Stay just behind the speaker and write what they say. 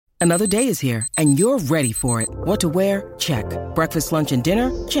Another day is here, and you're ready for it. What to wear? Check. Breakfast, lunch, and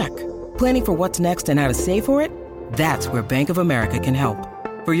dinner? Check. Planning for what's next and how to save for it? That's where Bank of America can help.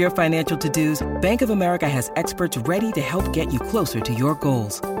 For your financial to-dos, Bank of America has experts ready to help get you closer to your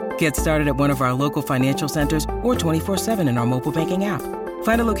goals. Get started at one of our local financial centers or 24/7 in our mobile banking app.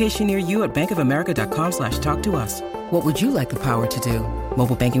 Find a location near you at bankofamerica.com/talktous. What would you like the power to do?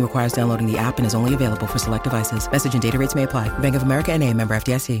 Mobile banking requires downloading the app and is only available for select devices. Message and data rates may apply. Bank of America N.A., member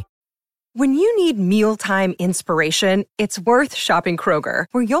FDIC. When you need mealtime inspiration, it's worth shopping Kroger,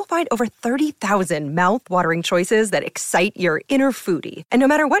 where you'll find over 30,000 mouth-watering choices that excite your inner foodie. And no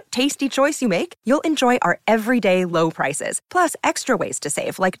matter what tasty choice you make, you'll enjoy our everyday low prices, plus extra ways to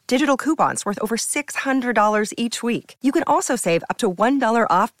save, like digital coupons worth over $600 each week. You can also save up to $1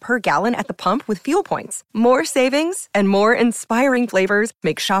 off per gallon at the pump with fuel points. More savings and more inspiring flavors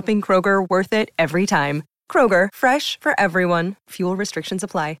make shopping Kroger worth it every time. Kroger, fresh for everyone. Fuel restrictions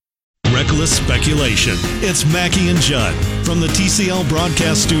apply. Reckless speculation. It's Mackey and Judd from the TCL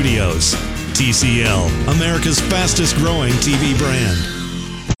Broadcast Studios. TCL, America's fastest growing TV brand.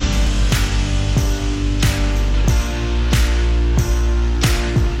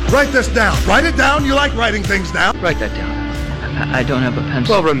 Write this down. Write it down. You like writing things down. Write that down. I don't have a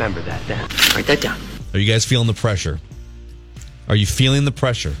pencil. Well, remember that then. Write that down. Are you guys feeling the pressure? Are you feeling the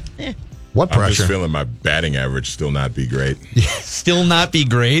pressure? What pressure? I'm just feeling my batting average still not be great. Still not be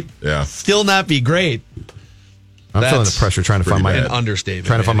great? Yeah. Still not be great. I'm feeling the pressure trying to find my understatement.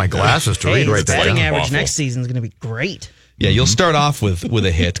 Trying to find my glasses to read right there. Batting average next season is going to be great. Yeah, you'll start off with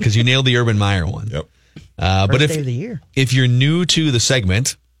a hit because you nailed the Urban Meyer one. Yep. But Day of the year. if you're new to the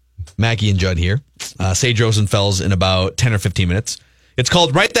segment, Mackey and Judd here, Sage Rosenfels in about 10 or 15 minutes. It's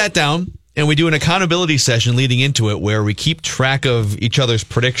called Write That Down. And we do an accountability session leading into it where we keep track of each other's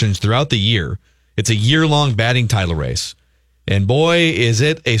predictions throughout the year. It's a year-long batting title race. And boy, is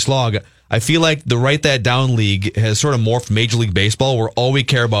it a slog. I feel like the Write That Down League has sort of morphed Major League Baseball, where all we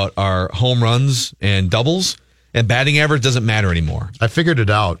care about are home runs and doubles, and batting average doesn't matter anymore. I figured it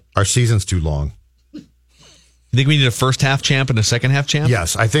out. Our season's too long. You think we need a first half champ and a second half champ?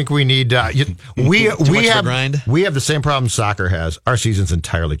 Yes, I think we need. We much of a have grind? We have the same problem soccer has. Our season's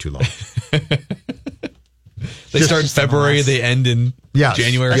entirely too long. They start in February, MLS. they end in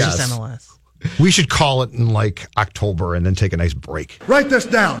January. That's just MLS. We should call it in like October and then take a nice break. Write this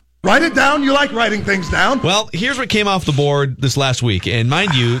down. Write it down. You like writing things down. Well, here's what came off the board this last week. And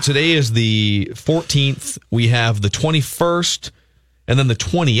mind you, today is the 14th. We have the 21st and then the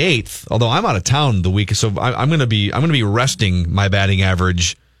 28th. Although I'm out of town the week, so I'm going to be resting my batting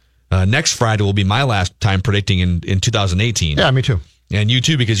average. Next Friday will be my last time predicting in 2018. Yeah, me too. And you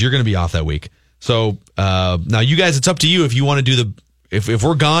too, because you're going to be off that week. So now you guys, it's up to you if you want to do if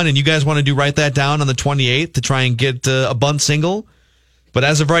we're gone and you guys want to do Write That Down on the 28th to try and get a bunt single. But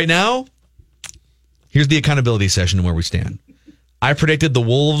as of right now, here's the accountability session where we stand. I predicted the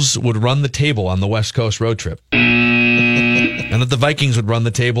Wolves would run the table on the West Coast road trip. And that the Vikings would run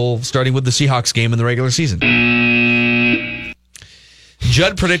the table starting with the Seahawks game in the regular season.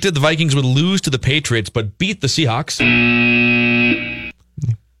 Judd predicted the Vikings would lose to the Patriots but beat the Seahawks.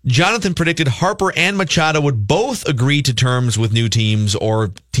 Jonathan predicted Harper and Machado would both agree to terms with new teams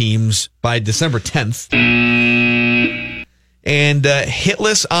or teams by December 10th. And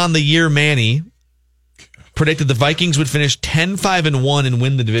hitless on the year Manny predicted the Vikings would finish 10-5-1 and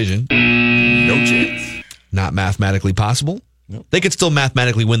win the division. No chance. Not mathematically possible. Nope. They could still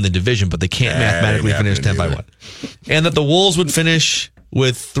mathematically win the division, but they can't mathematically finish 10-1. And that the Wolves would finish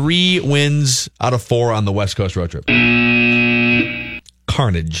with 3 wins out of 4 on the West Coast road trip.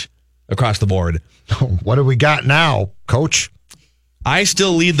 Carnage across the board. What do we got now, Coach? I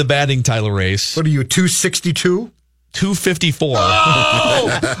still lead the batting title race. What are you, 262? 254.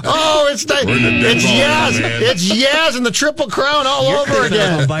 Oh, it's nice. It's Yaz. It's Yaz and the Triple Crown all over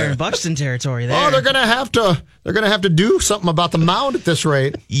again. Byron Buxton territory there. Oh, they're gonna have to do something about the mound at this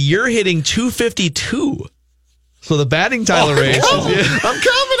rate. You're hitting 252. So the batting title race. I'm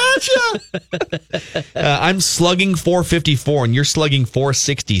coming at you. I'm slugging 454 and you're slugging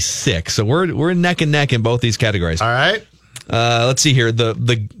 466. So we're neck and neck in both these categories. All right. Let's see here.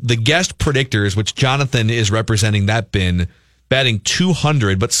 The guest predictors, which Jonathan is representing that bin, batting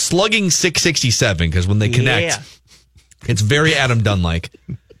 200, but slugging 667 because when they connect, it's very Adam Dunn-like.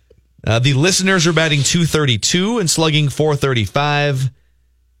 The listeners are batting 232 and slugging 435.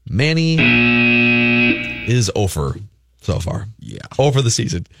 Manny is over so far. Yeah. Over the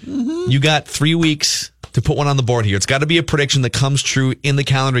season. Mm-hmm. You got 3 weeks to put one on the board here. It's got to be a prediction that comes true in the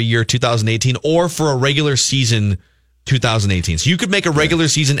calendar year 2018 or for a regular season 2018. So you could make a regular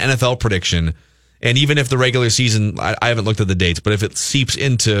season NFL prediction And even if the regular season, I haven't looked at the dates, but if it seeps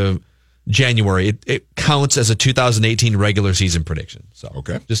into January, it counts as a 2018 regular season prediction. So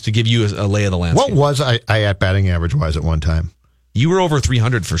just to give you a lay of the landscape. What was I at batting average wise at one time? You were over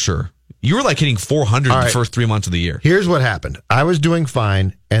 300 for sure. You were like hitting 400 in the first 3 months of the year. Here's what happened. I was doing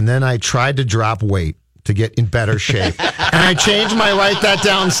fine, and then I tried to drop weight to get in better shape. And I changed my write that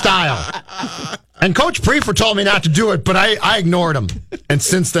down style. And Coach Prefer told me not to do it, but I ignored him. And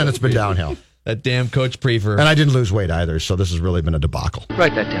since then, it's been downhill. That damn Coach Prefer. And I didn't lose weight either, so this has really been a debacle.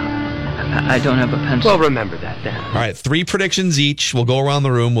 Write that down. I don't have a pencil. Well, remember that then. All right, 3 predictions each. We'll go around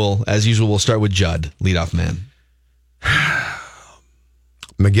the room. As usual, we'll start with Judd, leadoff man.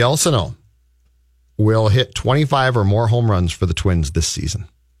 Miguel Sano will hit 25 or more home runs for the Twins this season.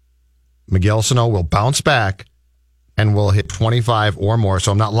 Miguel Sano will bounce back and will hit 25 or more.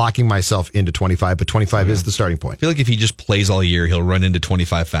 So I'm not locking myself into 25, but 25 is the starting point. I feel like if he just plays all year, he'll run into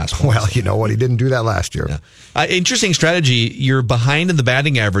 25 fastballs. Well, you know what? He didn't do that last year. Yeah. Interesting strategy. You're behind in the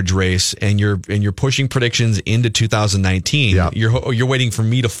batting average race, and you're pushing predictions into 2019. Yeah. You're waiting for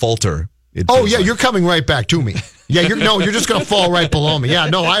me to falter. You're coming right back to me. Yeah, you're just going to fall right below me. Yeah,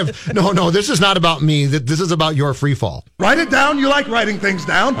 no, this is not about me. This is about your free fall. Write it down. You like writing things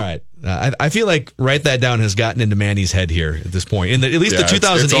down. All right. I feel like write that down has gotten into Manny's head here at this point. At least the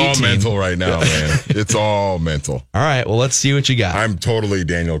 2018. It's all mental right now, man. It's all mental. All right. Well, let's see what you got. I'm totally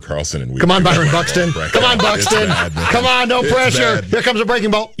Daniel Carlson. And come on, Byron Buxton. Come on, Buxton. Come on, no pressure. Here comes a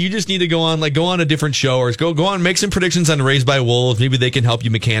breaking ball. You just need to go on a different show, or go on, make some predictions on Raised by Wolves. Maybe they can help you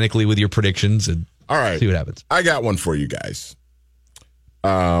mechanically with your predictions, and all right, see what happens. I got one for you guys.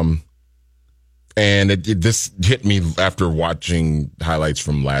 And this hit me after watching highlights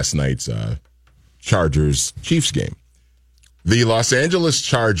from last night's Chargers-Chiefs game. The Los Angeles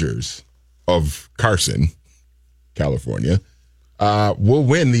Chargers of Carson, California, will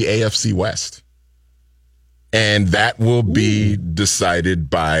win the AFC West. And that will be decided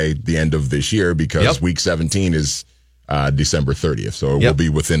by the end of this year because Week 17 is December 30th. So it will be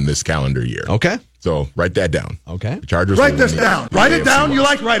within this calendar year. Okay. So write that down. Okay. The Chargers write this down. Write it down. You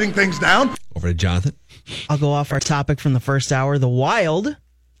like writing things down. Over to Jonathan. I'll go off our topic from the first hour, the Wild.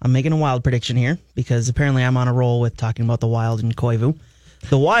 I'm making a Wild prediction here because apparently I'm on a roll with talking about the Wild and Koivu.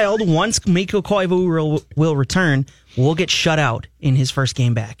 The Wild, once Mikko Koivu will return, will get shut out in his first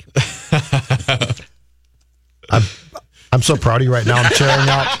game back. I'm so proud of you right now. I'm tearing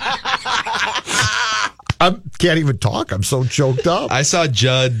up. I can't even talk. I'm so choked up. I saw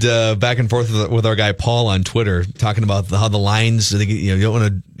Judd back and forth with our guy Paul on Twitter talking about how the lines. You don't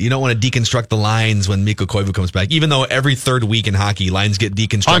want to deconstruct the lines when Mikko Koivu comes back. Even though every third week in hockey, lines get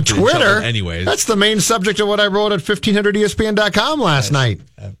deconstructed on Twitter. Anyways, that's the main subject of what I wrote at 1500ESPN.com last night.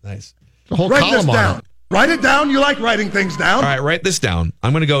 Nice. The whole write column this down. on it. Write it down. You like writing things down. All right, write this down.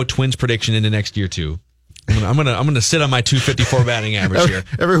 I'm going to go Twins prediction into next year too. I'm gonna sit on my 254 batting average here.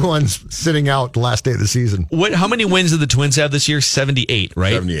 Everyone's sitting out the last day of the season. How many wins did the Twins have this year? 78,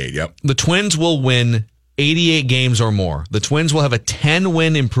 right? 78, yep. The Twins will win 88 games or more. The Twins will have a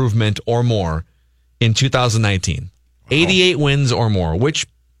 10-win improvement or more in 2019. 88 wins or more, which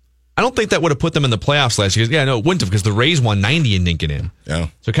I don't think that would have put them in the playoffs last year. Yeah, no, it wouldn't have because the Rays won 90 in Ninkinen. Yeah.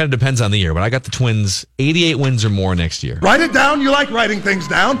 So it kind of depends on the year, but I got the Twins 88 wins or more next year. Write it down. You like writing things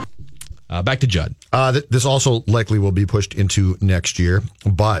down. Back to Judd. This also likely will be pushed into next year,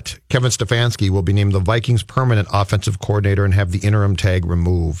 but Kevin Stefanski will be named the Vikings' permanent offensive coordinator and have the interim tag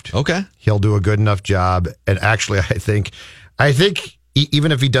removed. Okay. He'll do a good enough job. And actually, I think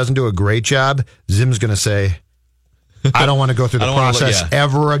even if he doesn't do a great job, Zim's going to say, I don't want to go through the process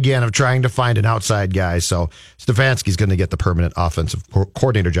ever again of trying to find an outside guy. So Stefanski's going to get the permanent offensive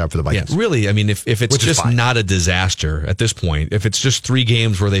coordinator job for the Vikings. Yeah, really. I mean, if it's just not a disaster at this point, if it's just 3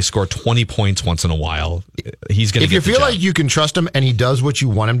 games where they score 20 points once in a while, he's going to get the job. If you feel like you can trust him and he does what you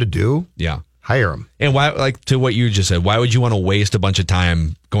want him to do, hire him. And why, like to what you just said, why would you want to waste a bunch of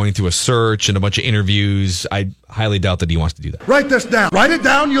time going through a search and a bunch of interviews? I highly doubt that he wants to do that. Write this down. Write it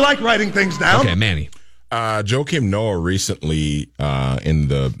down. You like writing things down. Okay, Manny. Joakim Noah recently in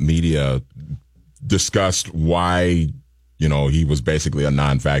the media discussed why, he was basically a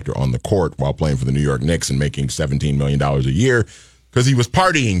non-factor on the court while playing for the New York Knicks and making $17 million a year because he was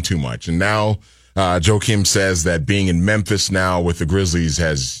partying too much. And now Joakim says that being in Memphis now with the Grizzlies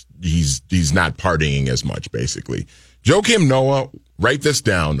he's not partying as much, basically. Joakim Noah, write this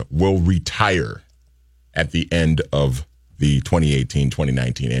down, will retire at the end of the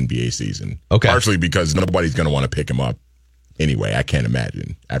 2018-2019 NBA season. Okay. Partially because nobody's going to want to pick him up anyway, I can't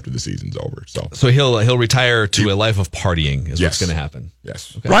imagine, after the season's over. So he'll retire to a life of partying is what's going to happen.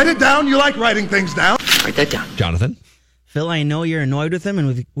 Yes. Okay. Write it down. You like writing things down. Write that down. Jonathan? Phil, I know you're annoyed with him,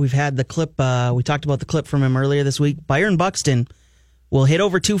 and we've had the clip. We talked about the clip from him earlier this week. Byron Buxton will hit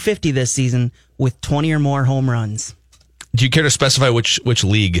over 250 this season with 20 or more home runs. Do you care to specify which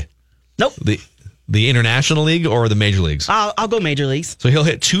league? Nope. The International League or the Major Leagues? I'll go Major Leagues. So he'll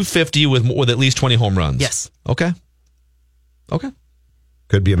hit 250 with at least 20 home runs. Yes. Okay.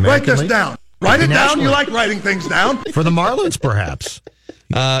 Could be American Write this League. down. Write it down. You like writing things down. For the Marlins, perhaps.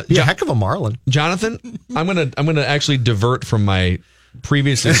 Heck of a Marlin. Jonathan, I'm gonna actually divert from my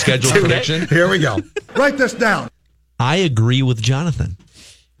previously scheduled prediction. Here we go. Write this down. I agree with Jonathan.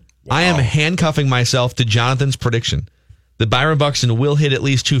 Wow. I am handcuffing myself to Jonathan's prediction that Byron Buxton will hit at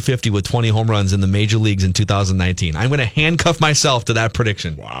least 250 with 20 home runs in the major leagues in 2019. I'm going to handcuff myself to that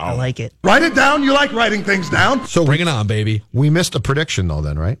prediction. Wow. I like it. Write it down. You like writing things down. So bring it on, baby. We missed a prediction, though,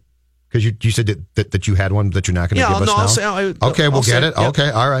 then, right? Because you said that you had one that you're not going to give us now? Okay, we'll get it. Yeah. Okay,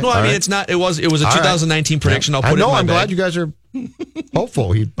 all right. No, I mean, it's not. It was a 2019 prediction. I'll put it in my I'm bag. glad you guys are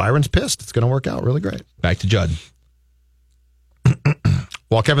hopeful. Byron's pissed. It's going to work out really great. Back to Judd.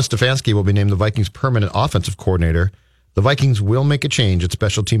 While Kevin Stefanski will be named the Vikings' permanent offensive coordinator, the Vikings will make a change at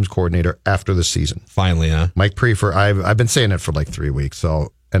special teams coordinator after the season. Finally, huh? Mike Prefer, I've been saying it for like 3 weeks,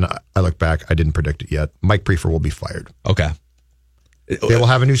 and I look back, I didn't predict it yet. Mike Prefer will be fired. Okay. They will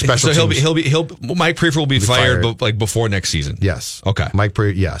have a new special teams. Mike Prefer will be fired. But like before next season. Yes. Okay. Mike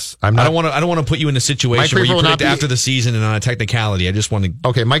Prefer. Yes. I don't want to put you in a situation where you predict after the season and on a technicality. I just want to.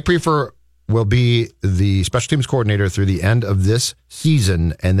 Okay. Mike Prefer will be the special teams coordinator through the end of this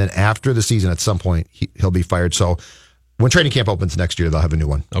season, and then after the season, at some point, he'll be fired. So when training camp opens next year, they'll have a new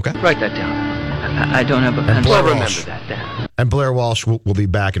one. Okay. Write that down. I don't have a pen. I'll remember that then. And Blair Walsh will be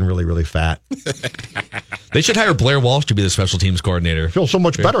back and really, really fat. They should hire Blair Walsh to be the special teams coordinator. I feel so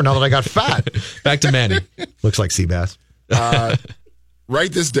much better now that I got fat. Back to Manny. Looks like Seabass.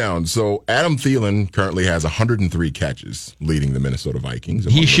 Write this down. So Adam Thielen currently has 103 catches, leading the Minnesota Vikings.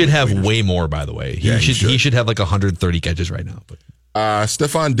 He should have way more, by the way. He should have like 130 catches right now. But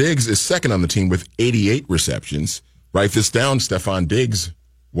Stephon Diggs is second on the team with 88 receptions. Write this down. Stephon Diggs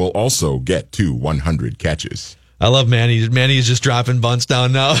will also get to 100 catches. I love Manny. Manny is just dropping bunts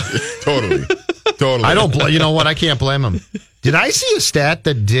down now. Totally. I don't. You know what? I can't blame him. Did I see a stat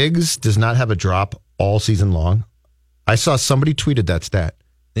that Diggs does not have a drop all season long? I saw somebody tweeted that stat.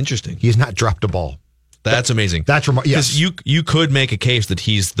 Interesting. He has not dropped a ball. That's amazing. That's remarkable. Yes. Because you could make a case that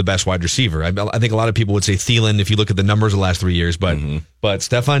he's the best wide receiver. I think a lot of people would say Thielen if you look at the numbers of the last 3 years, but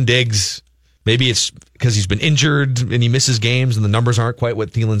Stephon Diggs, maybe it's because he's been injured and he misses games and the numbers aren't quite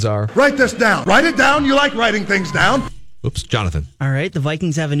what Thielen's are. Write this down. Write it down. You like writing things down. Oops, Jonathan. All right, the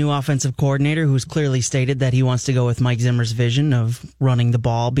Vikings have a new offensive coordinator who's clearly stated that he wants to go with Mike Zimmer's vision of running the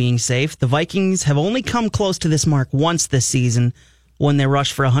ball, being safe. The Vikings have only come close to this mark once this season when they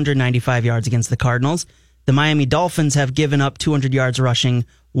rushed for 195 yards against the Cardinals. The Miami Dolphins have given up 200 yards rushing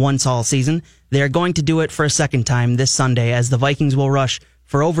once all season. They are going to do it for a second time this Sunday as the Vikings will rush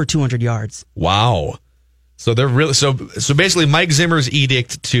for over 200 yards. Wow. So they're really so basically Mike Zimmer's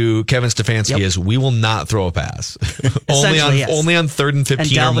edict to Kevin Stefanski is we will not throw a pass. only on 3rd and 15 and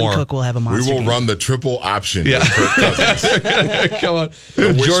Dalvin or more. Cook will have a monster We will game. run the triple option. Yeah. Come on.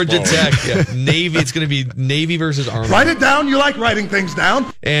 Georgia Tech. Yeah. Navy. It's going to be Navy versus Army. Write it down. You like writing things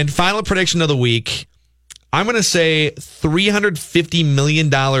down. And final prediction of the week. I'm going to say $350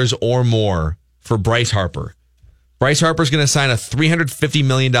 million or more for Bryce Harper. Bryce Harper's going to sign a $350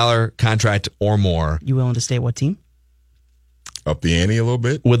 million contract or more. You willing to state what team? Up the ante a little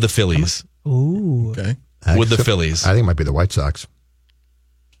bit? With the Phillies. Ooh. Okay. With the Phillies. I think it might be the White Sox.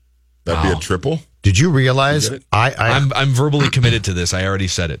 That'd be a triple? Did you realize I'm verbally committed to this. I already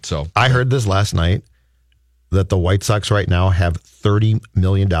said it. So I heard this last night that the White Sox right now have $30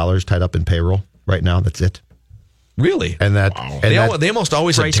 million tied up in payroll right now. That's it. Really? And that, they almost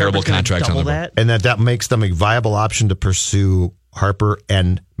always have terrible contracts on them. And that makes them a viable option to pursue Harper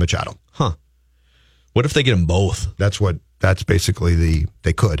and Machado. Huh. What if they get them both? That's basically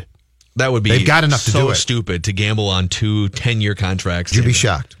they could. That would be They've got enough to do it. Stupid to gamble on 2 10-year contracts. You'd be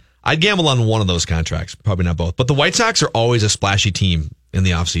shocked. I'd gamble on one of those contracts, probably not both. But the White Sox are always a splashy team in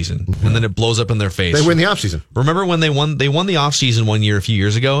the offseason, and then it blows up in their face. They win the offseason. Remember when they won the offseason one year a few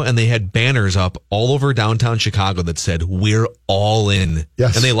years ago, and they had banners up all over downtown Chicago that said, "We're all in."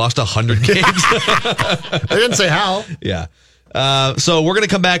 Yes. And they lost 100 games. They didn't say how. Yeah. So we're going to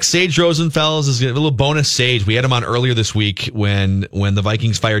come back. Sage Rosenfels is a little bonus Sage. We had him on earlier this week when the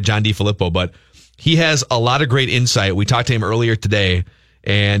Vikings fired John DeFilippo, but he has a lot of great insight. We talked to him earlier today,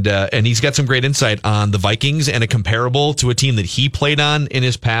 and he's got some great insight on the Vikings and a comparable to a team that he played on in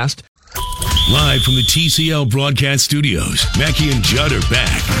his past. Live from the TCL broadcast studios, Mackie and Judd are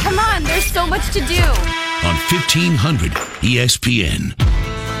back. Come on, there's so much to do. on 1500 ESPN.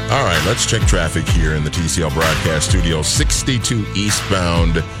 All right, let's check traffic here in the TCL broadcast studio. 62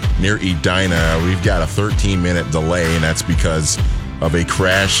 eastbound near Edina. We've got a 13-minute delay, and that's because of a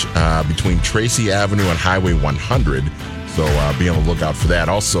crash between Tracy Avenue and Highway 100. So be on the lookout for that.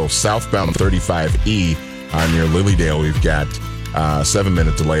 Also, southbound 35E near Lilydale, we've got a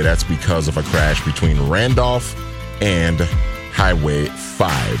 7-minute delay. That's because of a crash between Randolph and Highway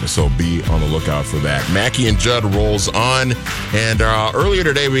 5. So be on the lookout for that. Mackey and Judd rolls on. And earlier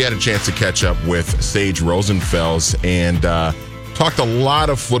today, we had a chance to catch up with Sage Rosenfels and talked a lot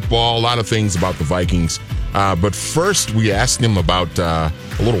of football, a lot of things about the Vikings. But first, we asked him about a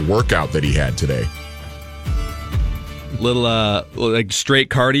little workout that he had today. Little like straight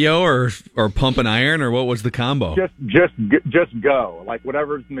cardio or pump and iron, or what was the combo? Just go. Like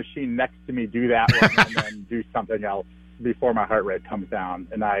whatever's the machine next to me, do that one and then do something else before my heart rate comes down.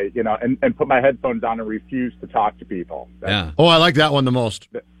 And I, and put my headphones on and refuse to talk to people. Oh, I like that one the most.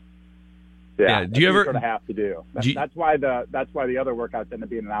 Yeah. Do you ever sort of have to do? That's why the other workouts end up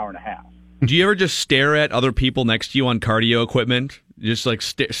being an hour and a half. Do you ever just stare at other people next to you on cardio equipment? Just like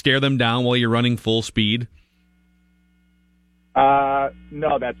stare them down while you're running full speed?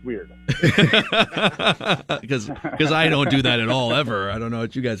 No, that's weird. Because I don't do that at all ever. I don't know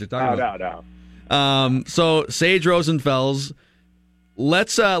what you guys are talking about. No. So Sage Rosenfels,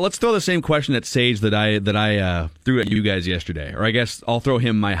 let's throw the same question at Sage that I threw at you guys yesterday, or I guess I'll throw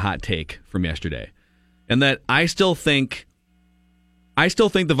him my hot take from yesterday, and that I still think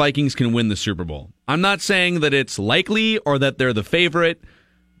the Vikings can win the Super Bowl. I'm not saying that it's likely or that they're the favorite,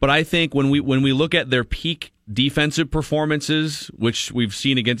 but I think when we look at their peak defensive performances, which we've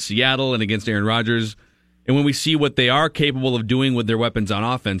seen against Seattle and against Aaron Rodgers, and when we see what they are capable of doing with their weapons on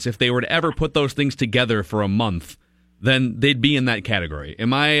offense, if they were to ever put those things together for a month, then they'd be in that category.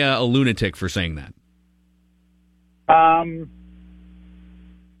 Am I a lunatic for saying that? I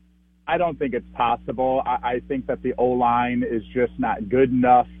don't think it's possible. I think that the O-line is just not good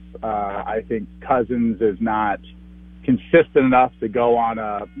enough. I think Cousins is not consistent enough to go on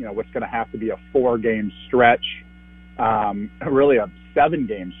what's going to have to be a 4-game stretch, really a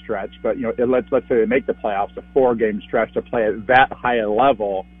 7-game stretch. But let's say they make the playoffs, a 4-game stretch to play at that high a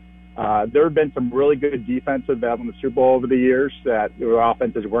level. There have been some really good defensive that in the Super Bowl over the years that their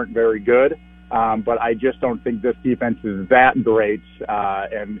offenses weren't very good. But I just don't think this defense is that great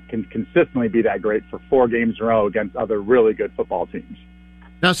and can consistently be that great for 4 games in a row against other really good football teams.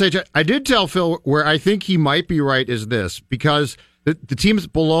 Now, Sage, I did tell Phil where I think he might be right is this, because the teams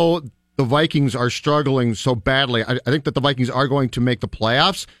below the Vikings are struggling so badly. I think that the Vikings are going to make the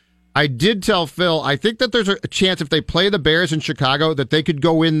playoffs. I did tell Phil, I think that there's a chance if they play the Bears in Chicago that they could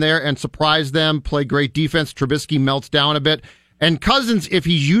go in there and surprise them, play great defense. Trubisky melts down a bit. And Cousins, if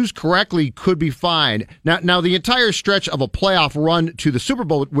he's used correctly, could be fine. Now, the entire stretch of a playoff run to the Super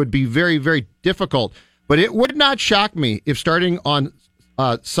Bowl would be very, very difficult. But it would not shock me if starting on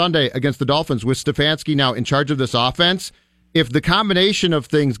Sunday against the Dolphins with Stefanski now in charge of this offense, if the combination of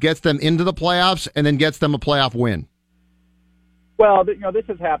things gets them into the playoffs and then gets them a playoff win. Well, this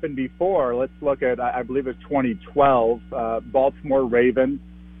has happened before. Let's look at, I believe it's 2012, Baltimore Ravens,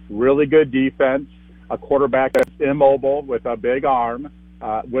 really good defense, a quarterback that's immobile with a big arm,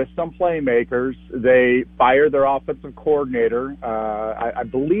 with some playmakers. They fired their offensive coordinator. I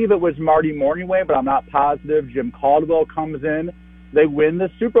believe it was Marty Morningway, but I'm not positive. Jim Caldwell comes in. They win the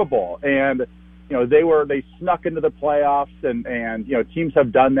Super Bowl, and they snuck into the playoffs, and teams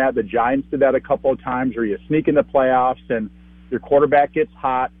have done that. The Giants did that a couple of times, where you sneak in the playoffs and your quarterback gets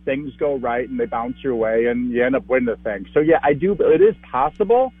hot, things go right, and they bounce your way, and you end up winning the thing. So yeah, it is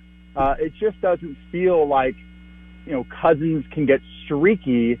possible. It just doesn't feel like Cousins can get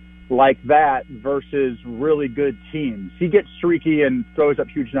streaky like that versus really good teams. He gets streaky and throws up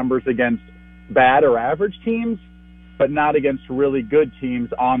huge numbers against bad or average teams, but not against really good teams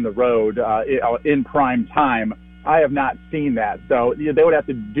on the road in prime time. I have not seen that. So they would have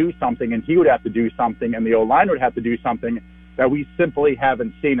to do something, and he would have to do something, and the O-line would have to do something that we simply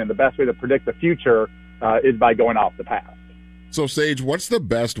haven't seen. And the best way to predict the future is by going off the past. So, Sage, what's the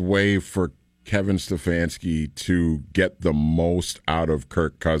best way for Kevin Stefanski to get the most out of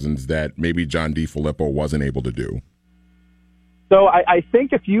Kirk Cousins that maybe John DeFilippo wasn't able to do? So I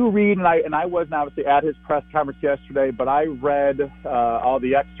think if you read, and I wasn't obviously at his press conference yesterday, but I read all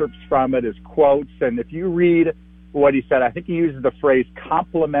the excerpts from it, his quotes, and if you read what he said, I think he uses the phrase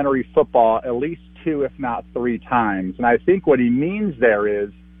complementary football at least 2, if not 3 times. And I think what he means there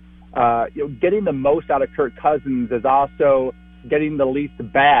is getting the most out of Kirk Cousins is also getting the least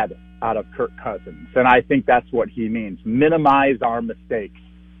bad out of Kirk Cousins. And I think that's what he means. Minimize our mistakes.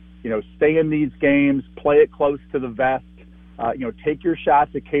 stay in these games, play it close to the vest, take your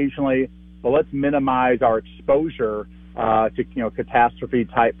shots occasionally, but let's minimize our exposure to catastrophe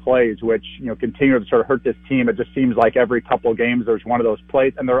type plays, which continue to sort of hurt this team. It just seems like every couple of games there's one of those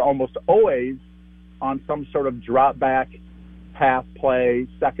plays, and they're almost always on some sort of drop back pass play,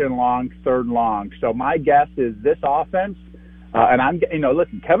 second and long, third and long. So my guess is this offense,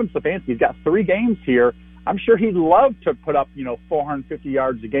 listen, Kevin Stefanski's got 3 games here. I'm sure he'd love to put up 450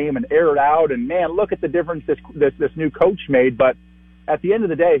 yards a game and air it out. And man, look at the difference this new coach made. But at the end of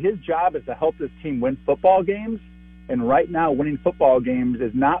the day, his job is to help this team win football games. And right now, winning football games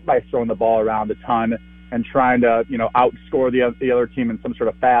is not by throwing the ball around a ton and trying to, outscore the other team in some sort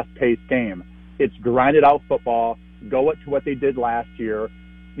of fast-paced game. It's grinded out football, go to what they did last year,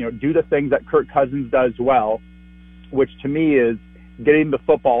 do the things that Kirk Cousins does well, which to me is getting the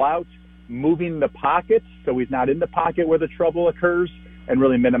football out, moving the pocket so he's not in the pocket where the trouble occurs, and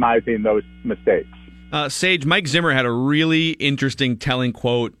really minimizing those mistakes. Sage, Mike Zimmer had a really interesting telling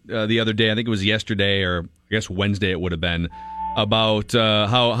quote the other day. I think it was yesterday, or I guess Wednesday it would have been, about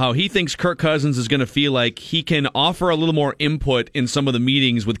how he thinks Kirk Cousins is going to feel like he can offer a little more input in some of the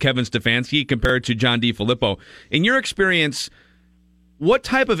meetings with Kevin Stefanski compared to John DeFilippo. In your experience, what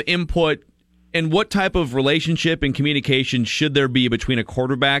type of input and what type of relationship and communication should there be between a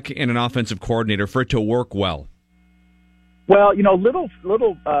quarterback and an offensive coordinator for it to work well? Well, little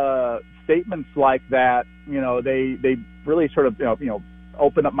statements like that, they really sort of,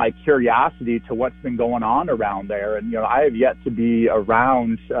 open up my curiosity to what's been going on around there. And, I have yet to be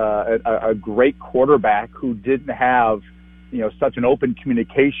around a great quarterback who didn't have, such an open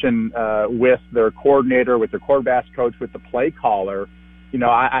communication with their coordinator, with their quarterback's coach, with the play caller.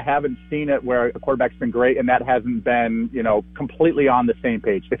 I haven't seen it where a quarterback's been great and that hasn't been, completely on the same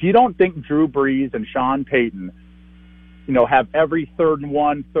page. If you don't think Drew Brees and Sean Payton, have every 3rd and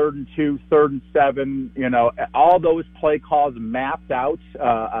 1, 3rd and 2, 3rd and 7, all those play calls mapped out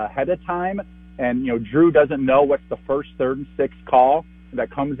ahead of time, and, Drew doesn't know what's the first, 3rd and 6 call that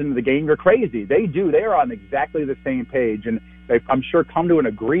comes into the game, you're crazy. They do. They are on exactly the same page, and they've, I'm sure, come to an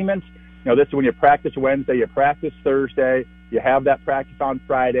agreement. This is when you practice Wednesday, you practice Thursday, you have that practice on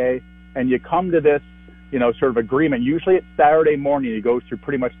Friday, and you come to this, sort of agreement. Usually it's Saturday morning. You go through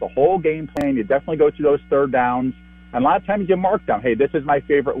pretty much the whole game plan. You definitely go through those third downs. And a lot of times you mark them. Hey, this is my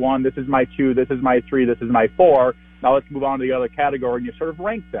favorite one. This is my 2. This is my 3. This is my 4. Now let's move on to the other category, and you sort of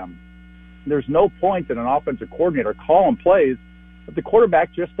rank them. There's no point in an offensive coordinator calling plays that the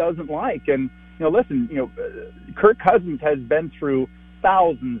quarterback just doesn't like. And, listen, Kirk Cousins has been through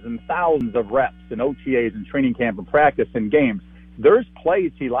thousands and thousands of reps and OTAs and training camp and practice and games. There's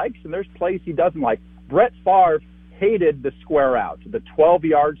plays he likes and there's plays he doesn't like. Brett Favre hated the square out, the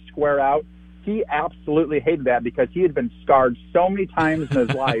 12-yard square out. He absolutely hated that because he had been scarred so many times in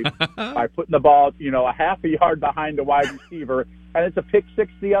his life by putting the ball, a half a yard behind a wide receiver, and it's a pick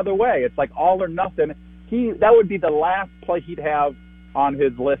six the other way. It's like all or nothing. That would be the last play he'd have on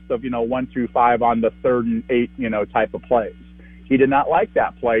his list of, 1 through 5 on the 3rd and 8, type of plays. He did not like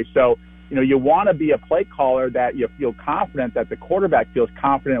that play. So, you want to be a play caller that you feel confident, that the quarterback feels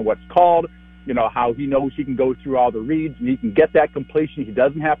confident in what's called, how he knows he can go through all the reads and he can get that completion. He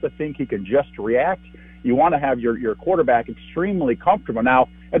doesn't have to think. He can just react. You want to have your quarterback extremely comfortable. Now,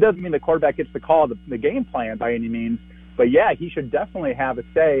 it doesn't mean the quarterback gets to call the game plan by any means, but yeah, he should definitely have a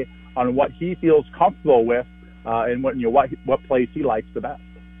say on what he feels comfortable with and what plays he likes the best.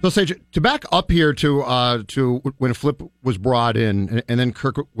 So, Sage, to back up here to when Flip was brought in and then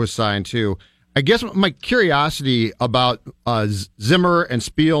Kirk was signed too, I guess my curiosity about Zimmer and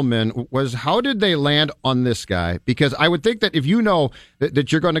Spielman was, how did they land on this guy? Because I would think that if you know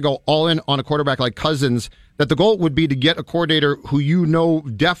that you're going to go all in on a quarterback like Cousins, that the goal would be to get a coordinator who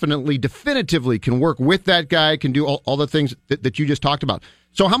definitively can work with that guy, can do all the things that you just talked about.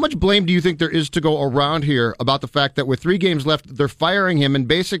 So how much blame do you think there is to go around here about the fact that with 3 games left, they're firing him and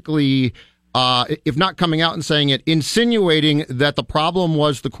basically, if not coming out and saying it, insinuating that the problem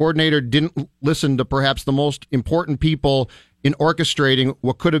was the coordinator didn't listen to perhaps the most important people in orchestrating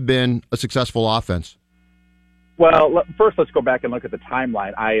what could have been a successful offense? Well, first let's go back and look at the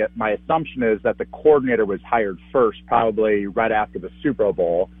timeline. My assumption is that the coordinator was hired first, probably right after the Super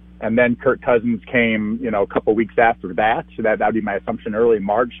Bowl, and then Kirk Cousins came, a couple weeks after that. So that would be my assumption, early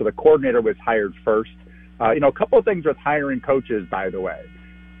March. So the coordinator was hired first. A couple of things with hiring coaches, by the way.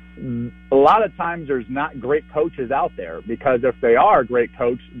 A lot of times there's not great coaches out there, because if they are a great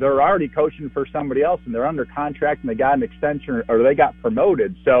coach, they're already coaching for somebody else and they're under contract and they got an extension or they got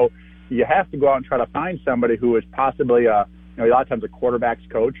promoted. So you have to go out and try to find somebody who is possibly a lot of times a quarterback's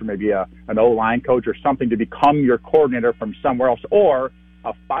coach or maybe an O-line coach or something to become your coordinator from somewhere else, or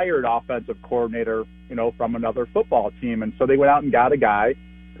a fired offensive coordinator, from another football team. And so they went out and got a guy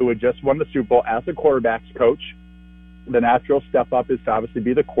who had just won the Super Bowl as a quarterbacks coach. The natural step up is to obviously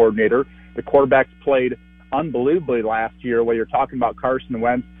be the coordinator. The quarterbacks played unbelievably last year, whether you're talking about Carson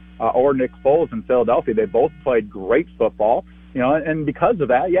Wentz or Nick Foles in Philadelphia. They both played great football, and because of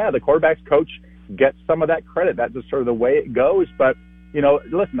that, the quarterbacks coach gets some of that credit. That's just sort of the way it goes. But,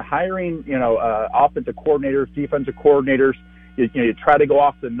 listen, hiring, offensive coordinators, defensive coordinators, you try to go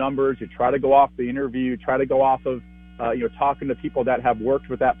off the numbers, you try to go off the interview, you try to go off of, talking to people that have worked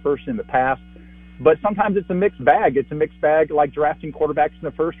with that person in the past. But sometimes it's a mixed bag. It's a mixed bag like drafting quarterbacks in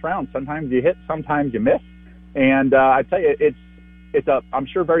the first round. Sometimes you hit, sometimes you miss. And I tell you, it's I'm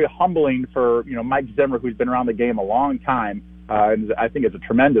sure very humbling for, Mike Zimmer, who's been around the game a long time, and I think is a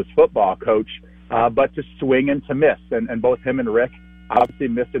tremendous football coach, but to swing and to miss. And both him and Rick obviously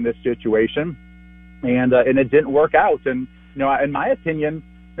missed in this situation, and it didn't work out. And, in my opinion,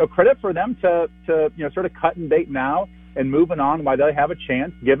 credit for them to sort of cut and bait now and moving on while they have a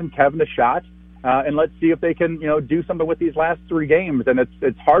chance, giving Kevin a shot. And let's see if they can, do something with these last 3 games. And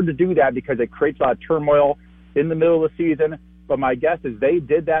it's hard to do that because it creates a lot of turmoil in the middle of the season. But my guess is they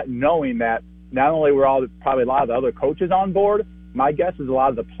did that knowing that not only were probably a lot of the other coaches on board, my guess is a lot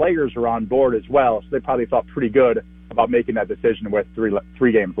of the players are on board as well. So they probably felt pretty good about making that decision with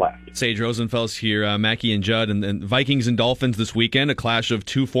three games left. Sage Rosenfels here, Mackey and Judd, and Vikings and Dolphins this weekend, a clash of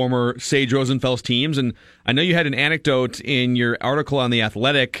 2 former Sage Rosenfels teams. And I know you had an anecdote in your article on The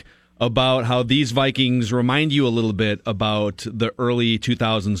Athletic about how these Vikings remind you a little bit about the early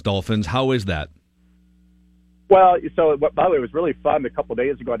 2000s Dolphins. How is that? Well, so by the way, it was really fun. A couple of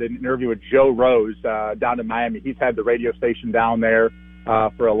days ago, I did an interview with Joe Rose down in Miami. He's had the radio station down there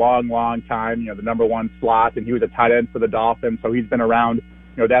for a long, long time, the number 1 slot, and he was a tight end for the Dolphins. So he's been around,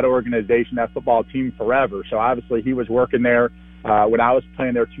 that organization, that football team forever. So obviously he was working there when I was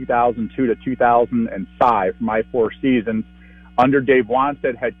playing there 2002 to 2005 for my 4 seasons. Under Dave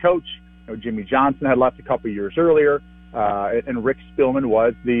Wanstead, head coach, Jimmy Johnson had left a couple of years earlier, and Rick Spielman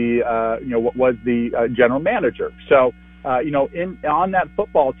was the general manager. So, on that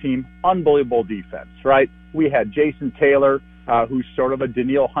football team, unbelievable defense, right? We had Jason Taylor, who's sort of a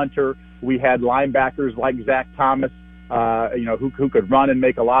Danielle Hunter. We had linebackers like Zach Thomas, who could run and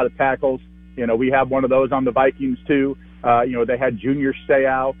make a lot of tackles. We have one of those on the Vikings too. They had Junior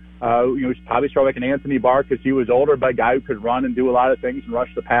Seau. He's probably sort of like an Anthony Barr because he was older, but a guy who could run and do a lot of things and rush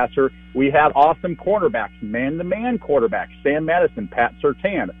the passer. We had awesome cornerbacks, man-to-man quarterbacks, Sam Madison, Pat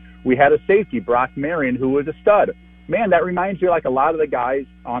Surtain. We had a safety, Brock Marion, who was a stud. Man, that reminds me like a lot of the guys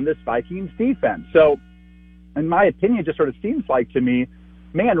on this Vikings defense. So, in my opinion, it just sort of seems like to me,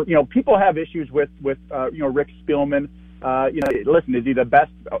 man, people have issues with Rick Spielman. Listen, is he the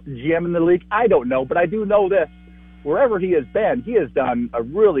best GM in the league? I don't know, but I do know this. Wherever he has been, he has done a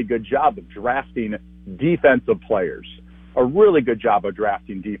really good job of drafting defensive players.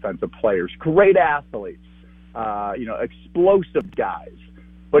 Great athletes, explosive guys.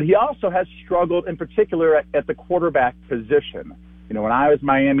 But he also has struggled in particular at the quarterback position. When I was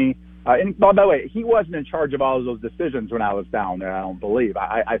Miami, and by the way, he wasn't in charge of all of those decisions when I was down there, I don't believe.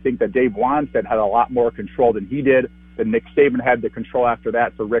 I think that Dave Wanstead had a lot more control than he did, than Nick Saban had the control after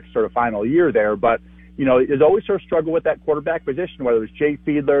that for Rick's sort of final year there. But he's always sort of struggled with that quarterback position, whether it was Jay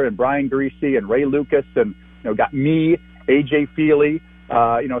Fiedler and Brian Griese and Ray Lucas and, got me, A.J. Feely,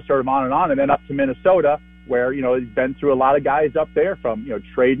 sort of on, and then up to Minnesota where, he's been through a lot of guys up there from,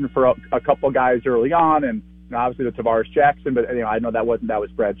 trading for a couple guys early on and obviously the Tavares Jackson, but, I know that was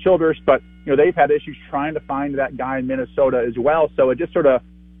Brad Childress, but, they've had issues trying to find that guy in Minnesota as well. So it just sort of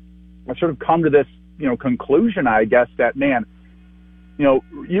come to this, conclusion, I guess, that, man,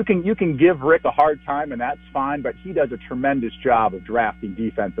 you can give Rick a hard time, and that's fine, but he does a tremendous job of drafting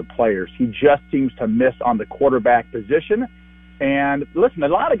defensive players. He just seems to miss on the quarterback position. And listen, a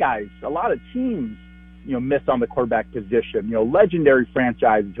lot of teams, miss on the quarterback position. Legendary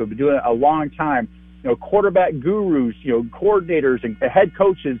franchises who have been doing it a long time. Quarterback gurus, coordinators and head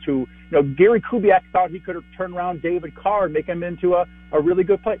coaches who, Gary Kubiak thought he could have turned around David Carr and make him into a really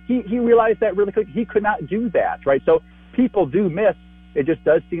good player. He realized that really quick. He could not do that, right? So people do miss. It just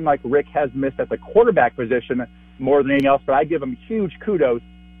does seem like Rick has missed at the quarterback position more than anything else, but I give him huge kudos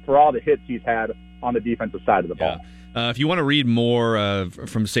for all the hits he's had on the defensive side of the ball. If you want to read more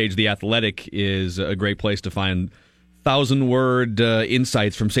from Sage, The Athletic is a great place to find 1,000-word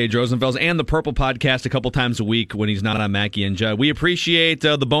insights from Sage Rosenfels and the Purple Podcast a couple times a week when he's not on Mackey and Judd. We appreciate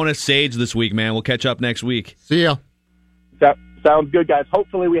the bonus Sage this week, man. We'll catch up next week. See ya. Sounds good, guys.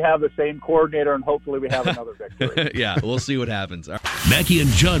 Hopefully we have the same coordinator, and hopefully we have another victory. Yeah, we'll see what happens. Mackey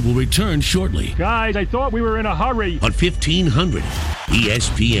and Judd will return shortly. Guys, I thought we were in a hurry. On 1500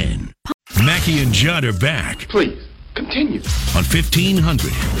 ESPN. Mackey and Judd are back. Please, continue. On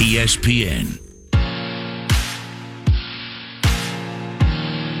 1500 ESPN.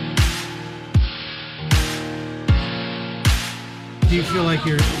 Do you feel like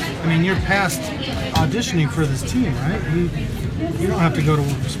you're past auditioning for this team, right? You don't have to go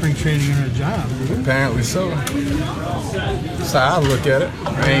to spring training or a job, do you? Apparently so. That's how I look at it.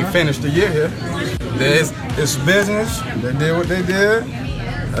 I ain't finished the year here. It's business. They did what they did.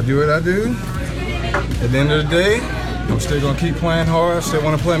 I do what I do. At the end of the day, I'm still going to keep playing hard. Still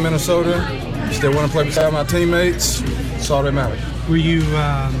want to play in Minnesota. Still want to play beside my teammates. That's all that matters. Were you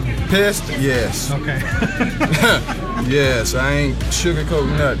pissed? Yes. Okay. Yes, I ain't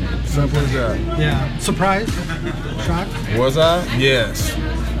sugarcoating nothing. Simple as that. Yeah. Surprised? Shocked? Was I? Yes.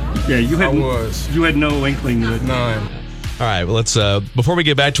 Yeah, you had. I was. You had no inkling that. None. All right, well, let's before we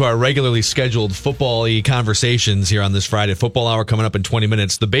get back to our regularly scheduled football-y conversations here on this Friday football hour coming up in 20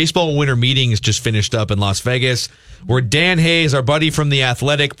 minutes. The baseball winter meetings just finished up in Las Vegas, where Dan Hayes, our buddy from The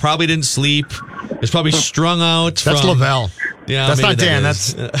Athletic, probably didn't sleep. Is probably strung out. That's Lavelle. Yeah, that's not Dan.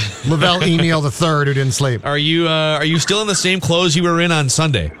 That's Lavelle Eniel III who didn't sleep. Are you still in the same clothes you were in on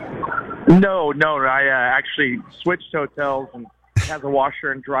Sunday? No. I actually switched hotels and has a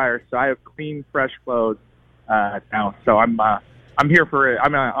washer and dryer, so I have clean, fresh clothes now. So I'm here for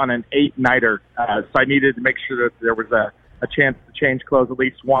I'm on an 8-nighter, so I needed to make sure that there was a chance to change clothes at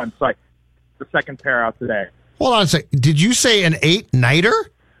least once. So the second pair out today. Hold on a second. Did you say an 8-nighter?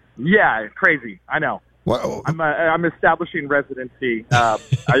 Yeah, crazy. I know. What? I'm establishing residency. I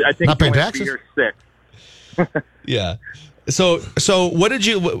think not paying taxes. Year 6. Yeah. So what did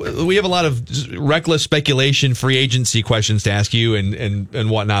you? We have a lot of reckless speculation, free agency questions to ask you and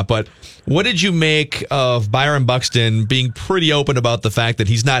whatnot. But what did you make of Byron Buxton being pretty open about the fact that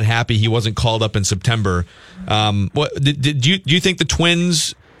he's not happy he wasn't called up in September? What do you think the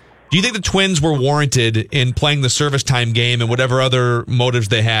Twins? Do you think the Twins were warranted in playing the service time game and whatever other motives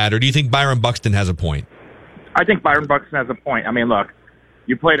they had, or do you think Byron Buxton has a point? I think Byron Buxton has a point. I mean, look,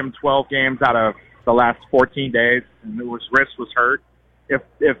 you played him 12 games out of the last 14 days, and his wrist was hurt. If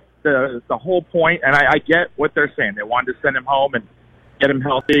the whole point, and I get what they're saying, they wanted to send him home and get him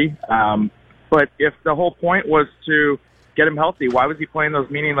healthy, but if the whole point was to get him healthy, why was he playing those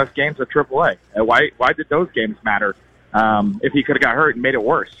meaningless games at AAA? Why did those games matter? If he could have got hurt and made it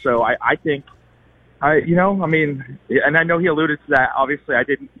worse. So I think, and I know he alluded to that. Obviously, I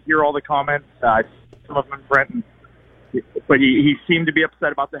didn't hear all the comments. Some of them, Brent, but he seemed to be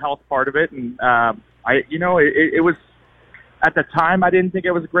upset about the health part of it. And it was at the time I didn't think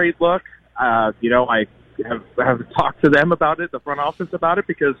it was a great look. I have talked to them about it, the front office about it,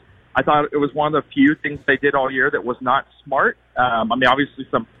 because I thought it was one of the few things they did all year that was not smart. Obviously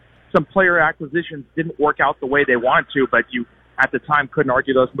some player acquisitions didn't work out the way they wanted to, but you at the time couldn't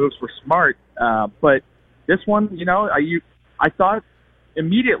argue those moves were smart. But this one, I thought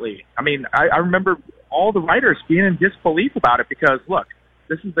immediately. I remember all the writers being in disbelief about it because, look,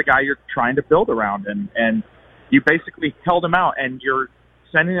 this is the guy you're trying to build around, and you basically held him out, and you're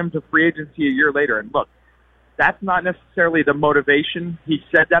sending him to free agency a year later. And look, that's not necessarily the motivation. He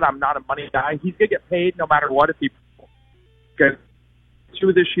said that I'm not a money guy. He's going to get paid no matter what if he gets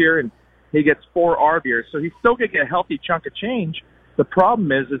 2 this year and he gets 4 ARB years. So he's still going to get a healthy chunk of change. The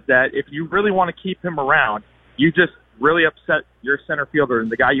problem is that if you really want to keep him around, you just really upset your center fielder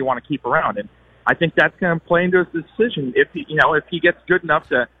and the guy you want to keep around. And I think that's going to play into his decision. If he gets good enough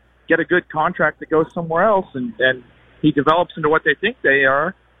to get a good contract to go somewhere else and he develops into what they think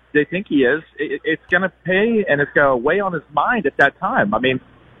he is, it's going to pay and it's going to weigh on his mind at that time.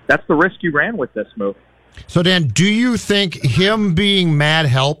 That's the risk you ran with this move. So, Dan, do you think him being mad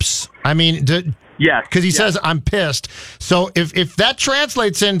helps? Yes. Because he says, I'm pissed. So if that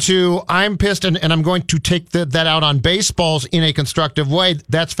translates into I'm pissed and I'm going to take that out on baseballs in a constructive way,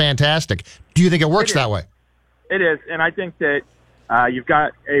 that's fantastic. Do you think it works that way? It is. And I think that you've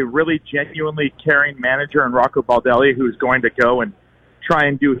got a really genuinely caring manager in Rocco Baldelli who's going to go and try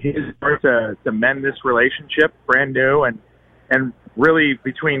and do his part to mend this relationship, brand new. And really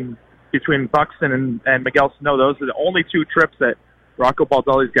between Buxton and Miguel Sano, those are the only 2 trips that Rocco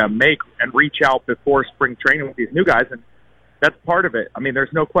Baldelli's got to make and reach out before spring training with these new guys. And that's part of it.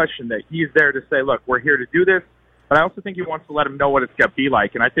 There's no question that he's there to say, look, we're here to do this. But I also think he wants to let them know what it's going to be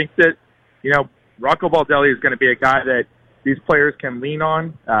like. And I think that, Rocco Baldelli is going to be a guy that these players can lean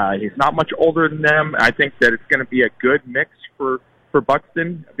on. He's not much older than them. I think that it's going to be a good mix for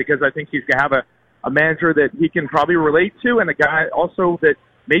Buxton because I think he's going to have a manager that he can probably relate to and a guy also that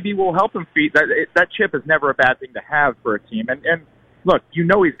maybe will help him feed. That chip is never a bad thing to have for a team. And look, he's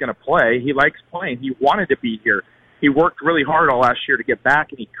going to play. He likes playing. He wanted to be here. he worked really hard all last year to get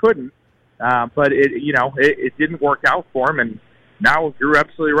back, and he couldn't. But it didn't work out for him, and now you're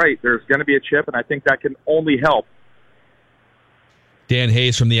absolutely right. There's going to be a chip, and I think that can only help. Dan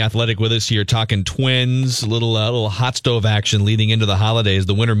Hayes from The Athletic with us here, talking Twins, a little hot stove action leading into the holidays,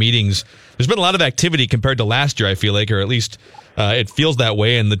 the winter meetings. There's been a lot of activity compared to last year, I feel like, or at least it feels that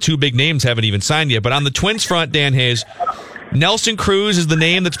way, and the two big names haven't even signed yet. But on the Twins front, Dan Hayes, Nelson Cruz is the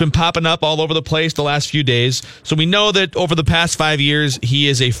name that's been popping up all over the place the last few days. So we know that over the past 5 years, he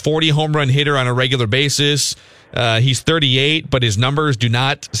is a 40 home run hitter on a regular basis. He's 38, but his numbers do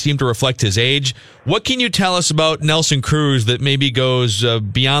not seem to reflect his age. What can you tell us about Nelson Cruz that maybe goes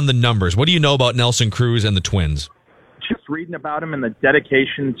beyond the numbers? What do you know about Nelson Cruz and the Twins? Just reading about him and the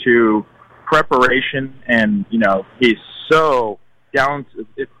dedication to preparation, and, he's so down.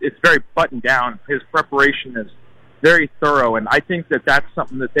 It's very buttoned down. His preparation is very thorough, and I think that that's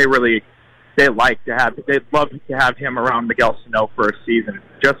something that they like to have. They'd love to have him around Miguel Sano for a season,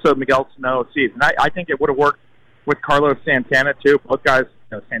 just so Miguel Sano sees. And I think it would have worked with Carlos Santana, too. Both guys,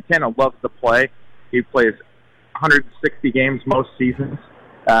 Santana loves to play. He plays 160 games most seasons.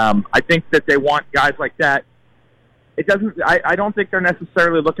 I think that they want guys like that. I don't think they're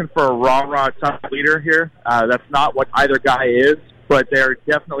necessarily looking for a rah-rah tough leader here. That's not what either guy is, but they're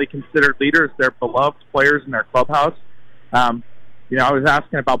definitely considered leaders. They're beloved players in their clubhouse. I was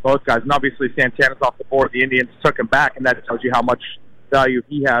asking about both guys, and obviously Santana's off the board. The Indians took him back, and that tells you how much value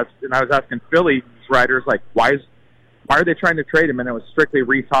he has. And I was asking Phillies writers, why are they trying to trade him? And it was strictly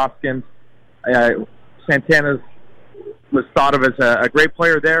Rhys Hoskins. Santana was thought of as a great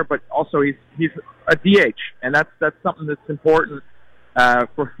player there, but also he's a DH, and that's something that's important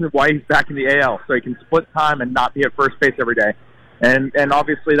for why he's back in the AL, so he can split time and not be at first base every day. And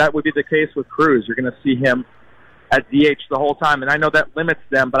obviously that would be the case with Cruz. You're going to see him at DH the whole time, and I know that limits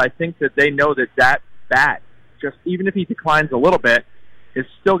them, but I think that they know that bat, just even if he declines a little bit, is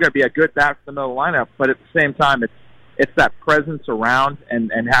still going to be a good bat for the middle of the lineup. But at the same time, it's that presence around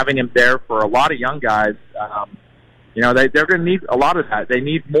and having him there for a lot of young guys. They're going to need a lot of that. They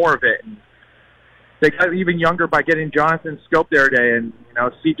need more of it. And they got even younger by getting Jonathan Scope there today, and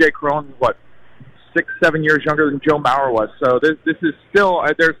C.J. Cron, 6-7 years younger than Joe Mauer was. So this is still,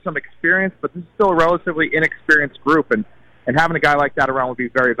 there's some experience, but this is still a relatively inexperienced group, and having a guy like that around would be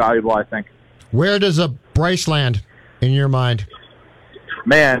very valuable, I think. Where does a Bryce land in your mind?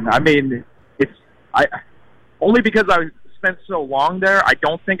 Man, I mean, only because I spent so long there, I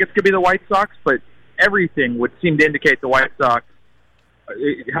don't think it's going to be the White Sox, but everything would seem to indicate the White Sox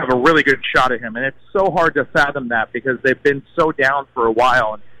have a really good shot at him, and it's so hard to fathom that because they've been so down for a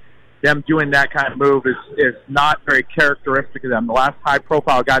while, and them doing that kind of move is not very characteristic of them. The last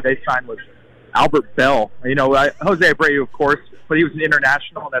high-profile guy they signed was Albert Bell. Jose Abreu, of course, but he was an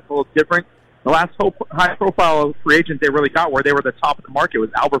international, and that's a little different. The last high-profile free agent they really got where they were the top of the market was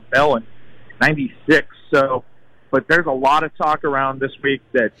Albert Bell in '96. So, but there's a lot of talk around this week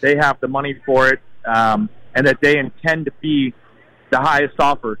that they have the money for it, and that they intend to be the highest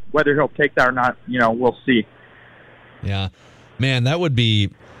offer. Whether he'll take that or not, we'll see. Yeah, man, that would be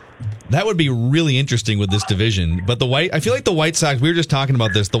really interesting with this division. But I feel like the White Sox, we were just talking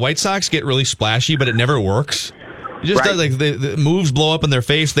about this, the White Sox get really splashy, but it never works. It just does, the moves blow up in their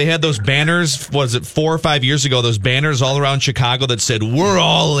face. They had those banners, was it 4 or 5 years ago, those banners all around Chicago that said, "We're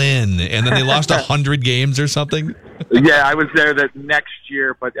all in," and then they lost 100 games or something. Yeah, I was there the next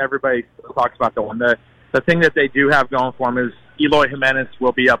year, but everybody talks about the one. The thing that they do have going for them is Eloy Jimenez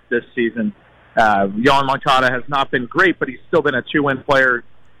will be up this season. Yohan Moncada has not been great, but he's still been a 2-win player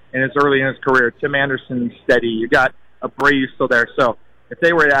in his career. Tim Anderson steady. You got Abreu still there. So if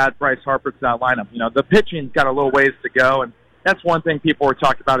they were to add Bryce Harper to that lineup, the pitching's got a little ways to go, and that's one thing people were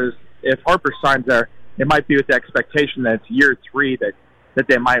talking about is if Harper signs there, it might be with the expectation that it's year 3 that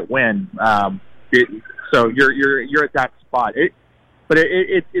they might win. So you're at that spot. But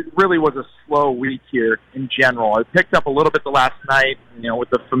it really was a slow week here in general. It picked up a little bit the last night, with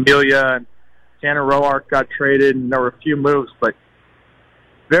the Familia and Tanner Roark got traded, and there were a few moves, but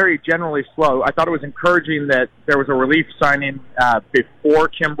very generally slow. I thought it was encouraging that there was a relief signing before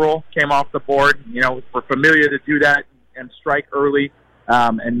Kimbrel came off the board, for Familia to do that and strike early,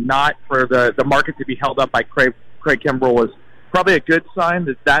 and not for the market to be held up by Craig Kimbrel was probably a good sign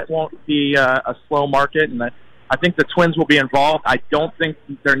that won't be a slow market, and I think the Twins will be involved. I don't think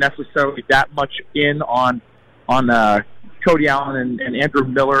they're necessarily that much in on Cody Allen and Andrew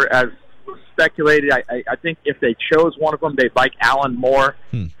Miller as speculated. I think if they chose one of them, they'd like Allen more.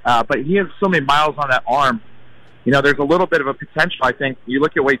 But he has so many miles on that arm. There's a little bit of a potential, I think. You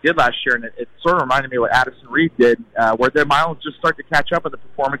look at what he did last year, and it sort of reminded me of what Addison Reed did, where their miles just start to catch up and the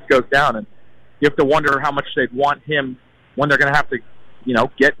performance goes down. And you have to wonder how much they'd want him when they're going to have to,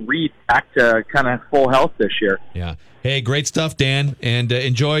 get Reed back to kind of full health this year. Yeah. Hey, great stuff, Dan, and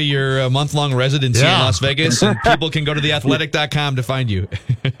enjoy your month-long residency in Las Vegas. And people can go to theathletic.com to find you.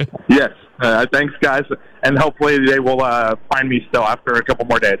 Yes. Thanks, guys. And hopefully they will find me still after a couple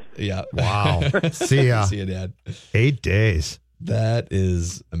more days. Yeah. Wow. See ya. See ya, Dad. 8 days. That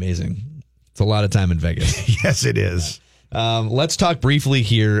is amazing. It's a lot of time in Vegas. Yes, it is. Let's talk briefly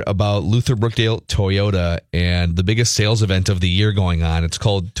here about Luther Brookdale Toyota and the biggest sales event of the year going on. It's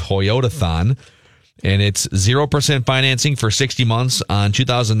called Toyotathon, and it's 0% financing for 60 months on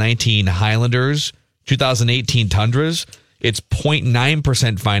 2019 Highlanders, 2018 Tundras. It's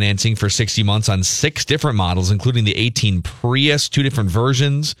 0.9% financing for 60 months on 6 different models, including the 18 Prius, 2 different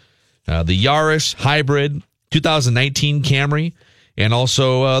versions, the Yaris Hybrid, 2019 Camry, and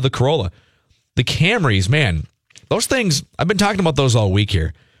also the Corolla. The Camrys, man, those things, I've been talking about those all week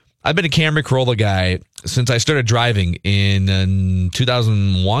here. I've been a Camry Corolla guy since I started driving in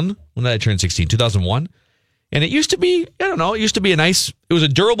 2001. When did I turn 16? 2001. And it used to be, it was a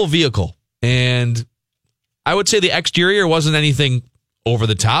durable vehicle. And I would say the exterior wasn't anything over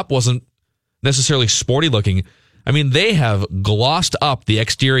the top, wasn't necessarily sporty looking. I mean, they have glossed up the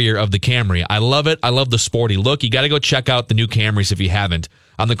exterior of the Camry. I love it. I love the sporty look. You got to go check out the new Camrys if you haven't.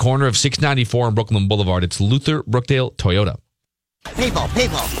 On the corner of 694 and Brooklyn Boulevard, it's Luther Brookdale Toyota. People,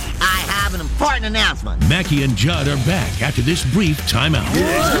 I have an important announcement. Mackey and Judd are back after this brief timeout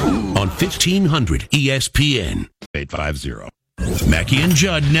on 1500 ESPN 850. Mackey and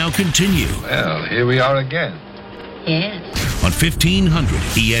Judd now continue. Well, here we are again. Yes. On 1500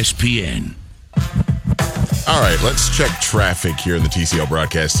 ESPN. All right, let's check traffic here in the TCL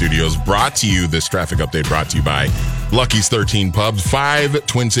Broadcast Studios. This traffic update brought to you by Lucky's 13 Pubs. 5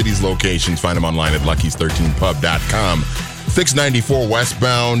 Twin Cities locations. Find them online at luckys13pub.com. 694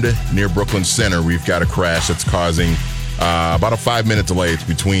 westbound near Brooklyn Center. We've got a crash that's causing about a 5-minute delay. It's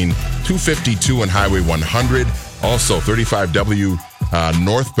between 252 and Highway 100. Also, 35W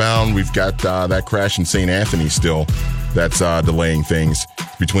northbound. We've got that crash in St. Anthony still. That's delaying things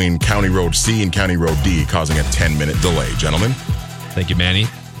between County Road C and County Road D, causing a 10-minute delay. Gentlemen. Thank you, Manny.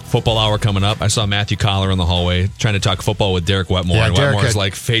 Football hour coming up. I saw Matthew Collar in the hallway trying to talk football with Derek Wetmore. Yeah, and Wetmore's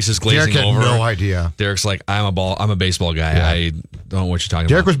like faces glazing Derek had over. no idea. Derek's like, I'm a baseball guy. Yeah. I don't know what you're talking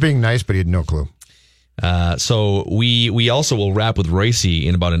Derek about. was being nice, but he had no clue. So we also will wrap with Royce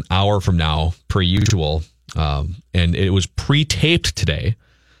in about an hour from now, per usual. And it was pre-taped today.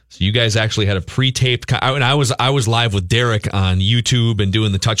 So you guys actually had a pre-taped, and I was live with Derek on YouTube and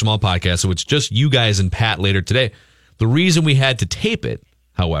doing the Touch 'Em All podcast. So it's just you guys and Pat later today. The reason we had to tape it,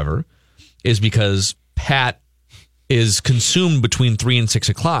 however, is because Pat is consumed between 3 and 6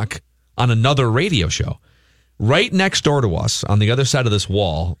 o'clock on another radio show. Right next door to us, on the other side of this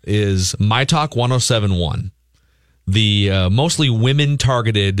wall, is My Talk 107.1, the mostly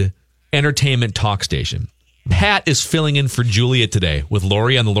women-targeted entertainment talk station. Pat is filling in for Julia today with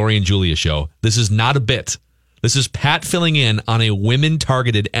Lori on the Lori and Julia show. This is not a bit. This is Pat filling in on a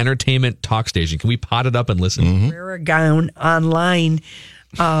women-targeted entertainment talk station. Can we pot it up and listen? Wear a gown online,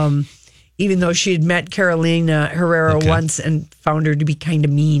 even though she had met Carolina Herrera once and found her to be kind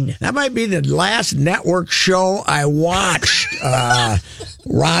of mean. That might be the last network show I watched.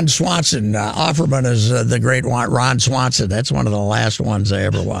 Ron Swanson, Offerman is the great Ron Swanson. That's one of the last ones I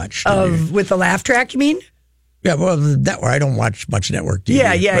ever watched. With the laugh track, you mean? Yeah, well, the network. I don't watch much network TV.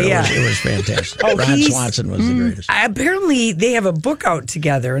 Yeah. It was fantastic. Ron Swanson was the greatest. Apparently, they have a book out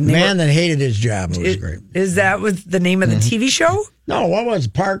together. And Man that hated his job. It was great. Is that was the name of the TV show? No, what was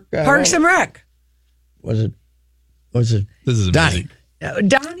Parks and Rec? Was it? This is amazing.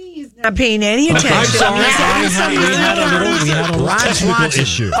 Donnie is not paying any attention. I'm sorry. We had a little technical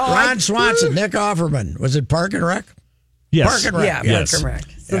issue. Ron Swanson, Nick Offerman. Was it Park and Rec? Yes. Park and Rec. Yeah, yes. Park and Rec.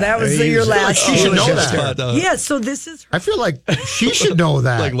 So that was your last. She should know that. Yeah, so this is. I feel like she should know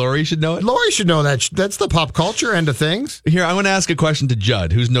that. Like Lori should know it? Lori should know that. That's the pop culture end of things. Here, I want to ask a question to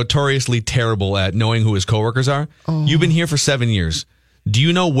Judd, who's notoriously terrible at knowing who his coworkers are. Oh. You've been here for 7 years. Do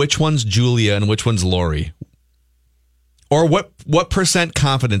you know which one's Julia and which one's Lori? Or what percent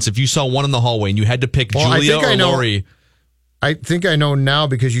confidence, if you saw one in the hallway and you had to pick Julia or Lori? I think I know now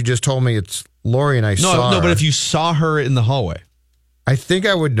because you just told me it's Lori and I saw her. No, but if you saw her in the hallway. I think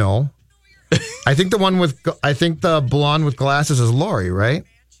I would know. I think the blonde with glasses is Lori, right?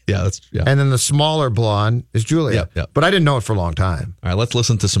 Yeah, And then the smaller blonde is Julia. Yeah. But I didn't know it for a long time. All right, let's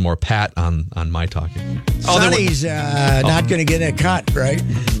listen to some more Pat on My Talking. Sonny's not going to get a cut, right?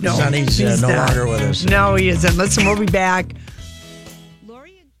 No, Sonny's no longer with us. No, he isn't. Listen, we'll be back. Well,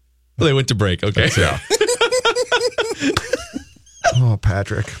 they went to break. Okay. Yeah. Oh,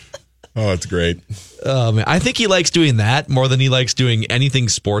 Patrick. Oh, it's great. Oh, man. I think he likes doing that more than he likes doing anything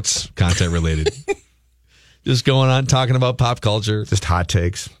sports content related. Just going on talking about pop culture. Just hot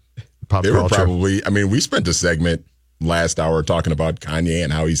takes. Pop they culture. Were probably, I mean, we spent a segment last hour talking about Kanye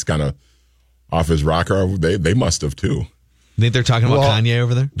and how he's kind of off his rocker. They must have too. Think they're talking about Kanye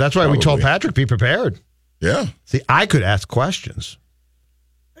over there? That's why we told Patrick, be prepared. Yeah. See, I could ask questions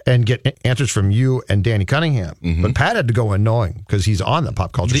and get answers from you and Danny Cunningham. Mm-hmm. But Pat had to go in knowing because he's on the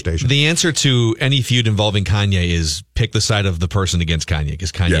pop culture station. The answer to any feud involving Kanye is pick the side of the person against Kanye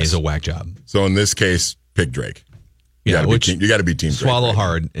because Kanye is a whack job. So in this case, pick Drake. You Yeah, you got to be Team Drake. Swallow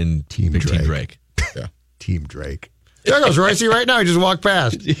hard and Team pick Drake. Team Drake. Yeah. Team Drake. There goes Royce right now. He just walked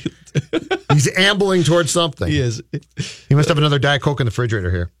past. He's ambling towards something. He is. He must have another Diet Coke in the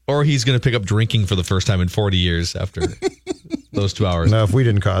refrigerator here. Or he's going to pick up drinking for the first time in 40 years after those 2 hours. No, if we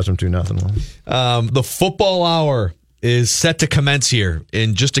didn't cause him to, nothing will. The football hour is set to commence here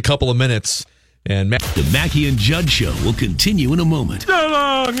in just a couple of minutes. And The Mackey and Judd Show will continue in a moment. So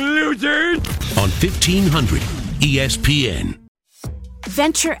long, losers! On 1500 ESPN.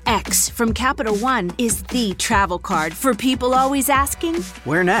 Venture X from Capital One is the travel card for people always asking,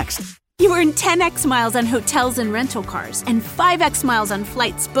 Where next? You earn 10x miles on hotels and rental cars, and 5x miles on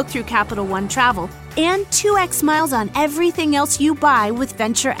flights booked through Capital One Travel, and 2x miles on everything else you buy with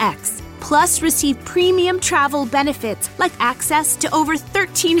Venture X. Plus, receive premium travel benefits like access to over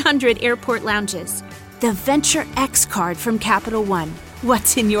 1,300 airport lounges. The Venture X card from Capital One.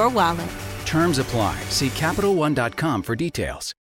 What's in your wallet? Terms apply. See CapitalOne.com for details.